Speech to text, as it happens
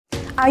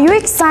Are you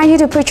excited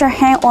to put your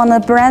hand on a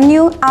brand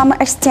new Armor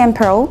X10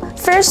 Pro?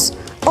 First,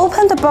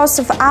 open the box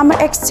of Armor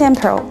X10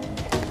 Pro.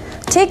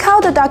 Take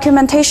out the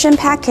documentation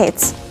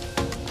packets,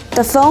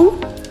 the phone,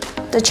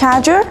 the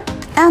charger,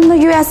 and the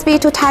USB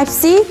to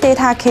Type-C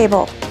data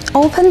cable.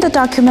 Open the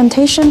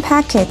documentation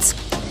packets.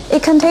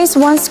 It contains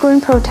one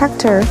screen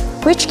protector,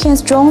 which can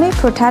strongly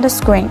protect the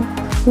screen.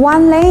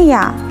 One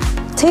layer.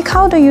 Take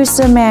out the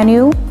user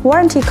manual,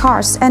 warranty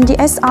cards, and the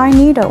SI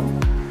needle.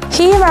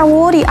 Here are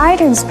all the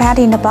items packed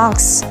in the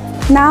box.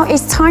 Now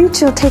it's time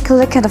to take a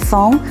look at the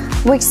phone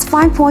with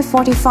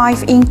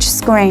 5.45-inch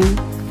screen.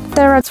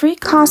 There are 3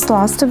 card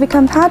slots to be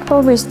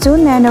compatible with 2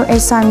 nano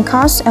SIM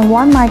cards and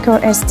 1 micro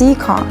SD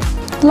card.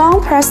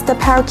 Long press the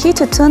power key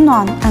to turn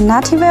on and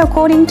activate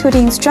according to the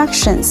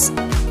instructions.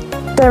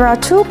 There are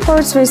 2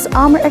 ports with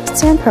Armor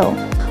X10 Pro.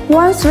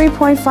 One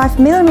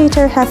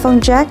 3.5mm headphone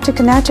jack to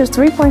connect to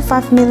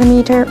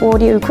 3.5mm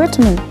audio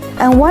equipment,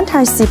 and one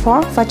Type-C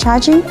port for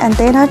charging and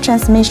data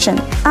transmission.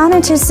 And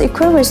it is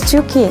equipped with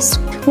 2 keys,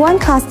 one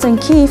custom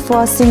key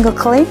for a single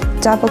click,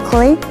 double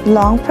click,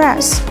 long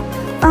press.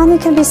 And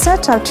it can be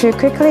set up to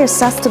quickly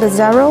access to the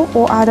Zero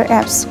or other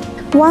apps.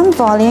 One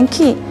volume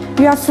key.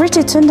 You are free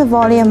to turn the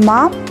volume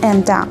up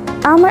and down.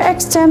 Armor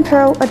X10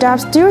 Pro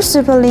adopts dual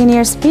super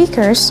linear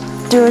speakers,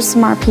 dual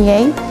smart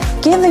PA,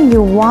 giving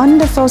you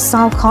wonderful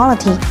sound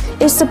quality.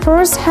 It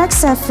supports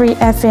headset-free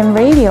FM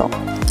radio.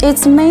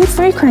 Its main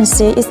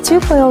frequency is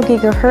 2.0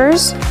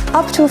 GHz,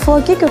 up to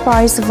 4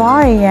 GB of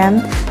RAM,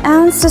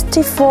 and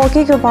 64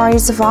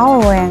 GB of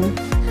ROM,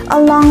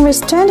 along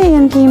with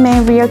 20MP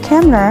main rear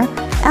camera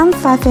and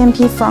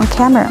 5MP front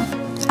camera.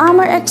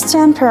 Armor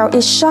X10 Pro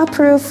is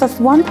shockproof of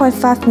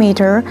 1.5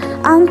 meter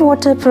and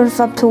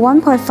waterproof up to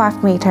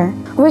 1.5 meter.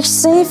 With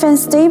safe and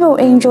stable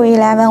Android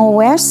 11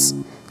 OS,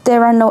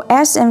 there are no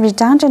apps and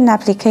redundant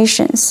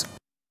applications.